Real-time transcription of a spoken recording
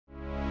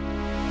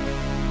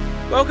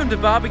Welcome to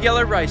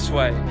Barbagallo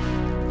Raceway.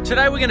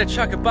 Today we're going to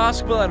chuck a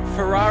basketball at a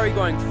Ferrari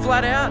going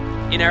flat out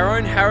in our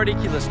own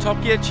Ridiculous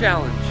Top Gear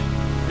challenge.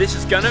 This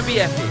is going to be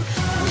epic.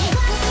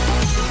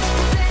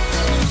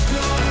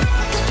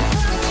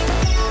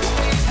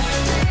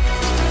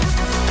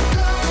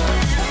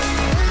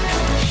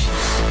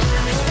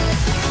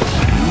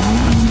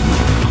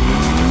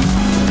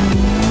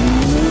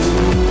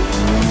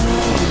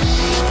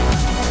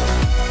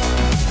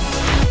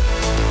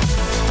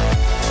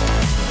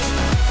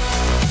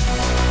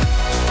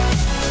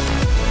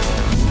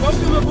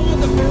 Welcome aboard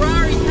the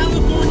Ferrari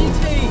California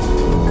team.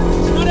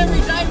 It's not every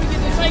day we get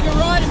to take a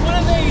ride in one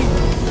of these.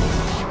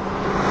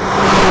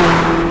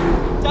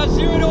 Does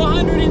 0 to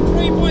 100 in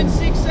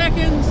 3.6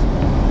 seconds.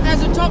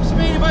 Has a top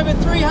speed of over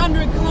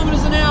 300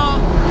 kilometers an hour.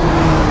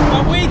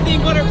 But we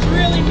think what it's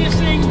really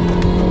missing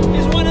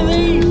is one of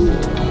these.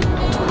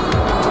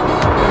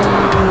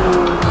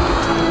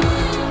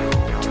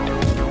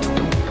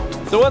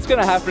 So what's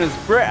going to happen is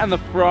Brett and the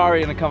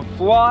Ferrari are going to come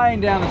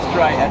flying down the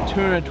straight at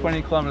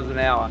 220 kilometers an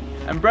hour.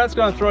 And Brett's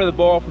going to throw the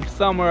ball from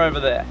somewhere over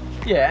there.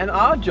 Yeah, and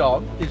our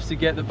job is to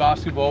get the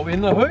basketball in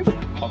the hoop,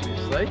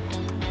 obviously.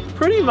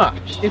 Pretty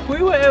much. If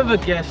we were ever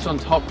guests on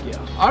Top Gear,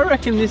 I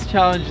reckon this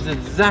challenge is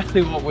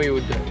exactly what we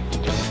would do.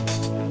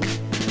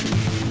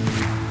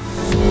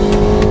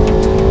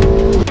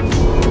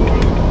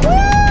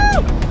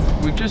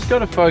 Woo! We've just got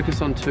to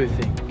focus on two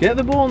things. Get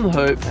the ball in the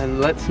hoop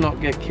and let's not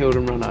get killed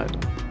and run over.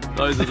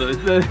 Those are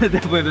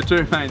definitely the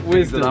two main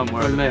things that I'm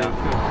worried about.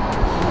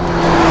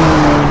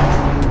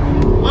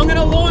 I'm going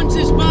to launch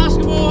this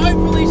basketball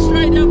hopefully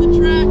straight down the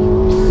track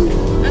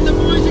and the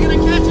boys are going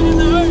to catch it in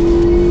the hoop.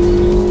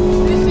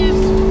 This is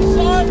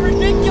so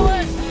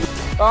ridiculous.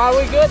 Are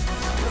we good?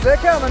 They're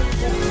coming.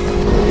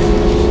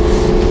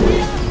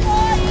 We are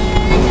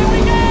flying! Here we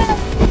go!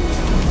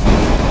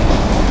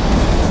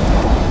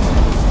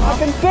 I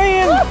can see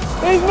him!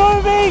 He's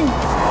moving!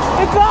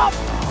 It's up!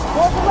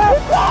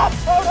 It's up!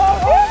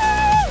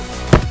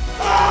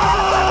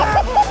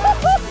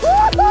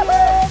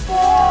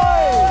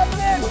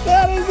 Oh,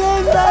 that is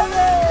it,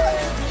 baby!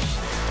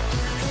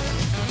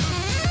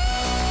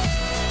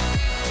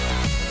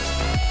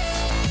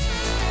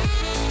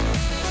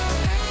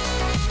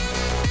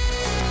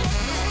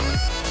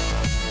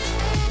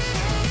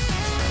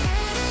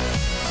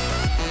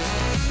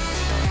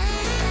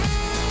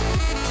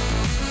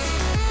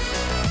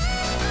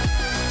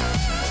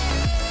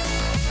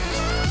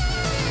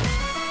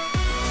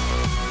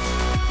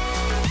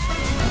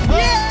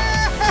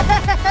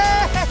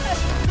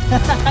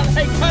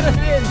 They got it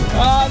in!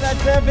 Oh,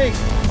 that's epic!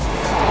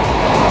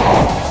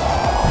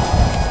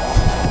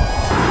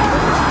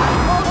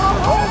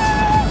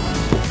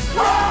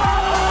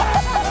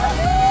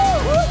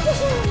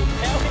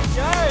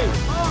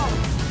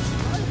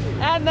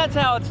 And that's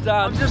how it's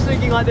done. I'm just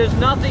thinking like there's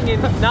nothing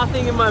in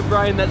my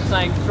brain that's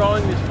saying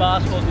throwing this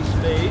basketball this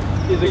speed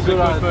is a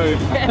good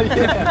move.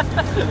 Yeah.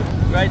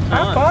 Great time.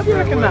 How far do you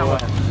reckon that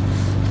went?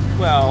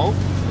 Well,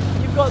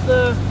 You've got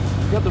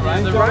the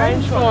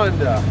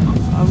rangefinder.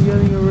 I'm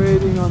getting a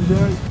reading on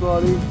Derek's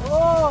body.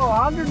 Oh,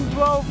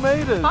 112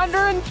 meters!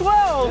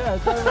 112? Yeah,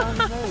 it's over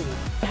 100 meters.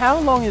 How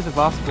long is a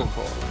basketball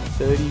court?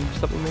 30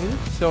 something meters?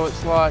 So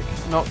it's like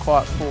not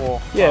quite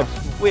 4. yeah,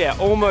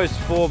 almost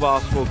 4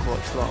 basketball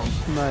courts long.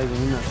 Amazing,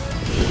 isn't it?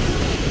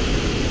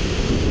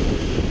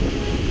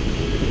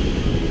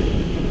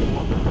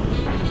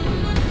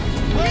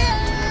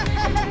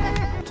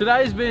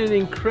 Today's been an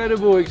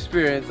incredible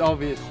experience,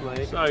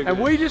 obviously. So good. And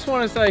we just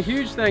want to say a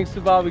huge thanks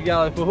to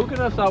Barbagallo for hooking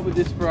us up with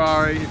this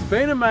Ferrari. It's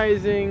been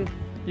amazing.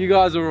 You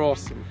guys are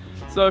awesome.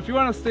 So if you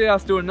want to see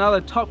us do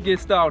another Top Gear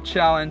style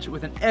challenge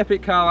with an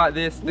epic car like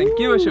this, then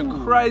give us your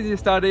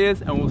craziest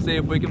ideas and we'll see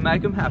if we can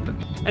make them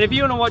happen. And if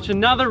you want to watch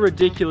another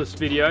ridiculous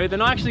video, then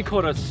I actually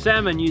caught a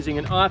salmon using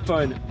an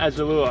iPhone as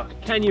a lure.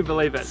 Can you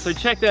believe it? So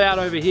check that out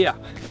over here.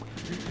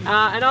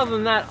 And other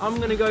than that, I'm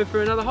going to go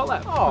for another hot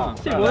lap. Oh,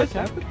 See you boys.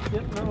 Yep,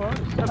 no worries.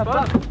 Have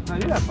fun. No,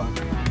 you have fun.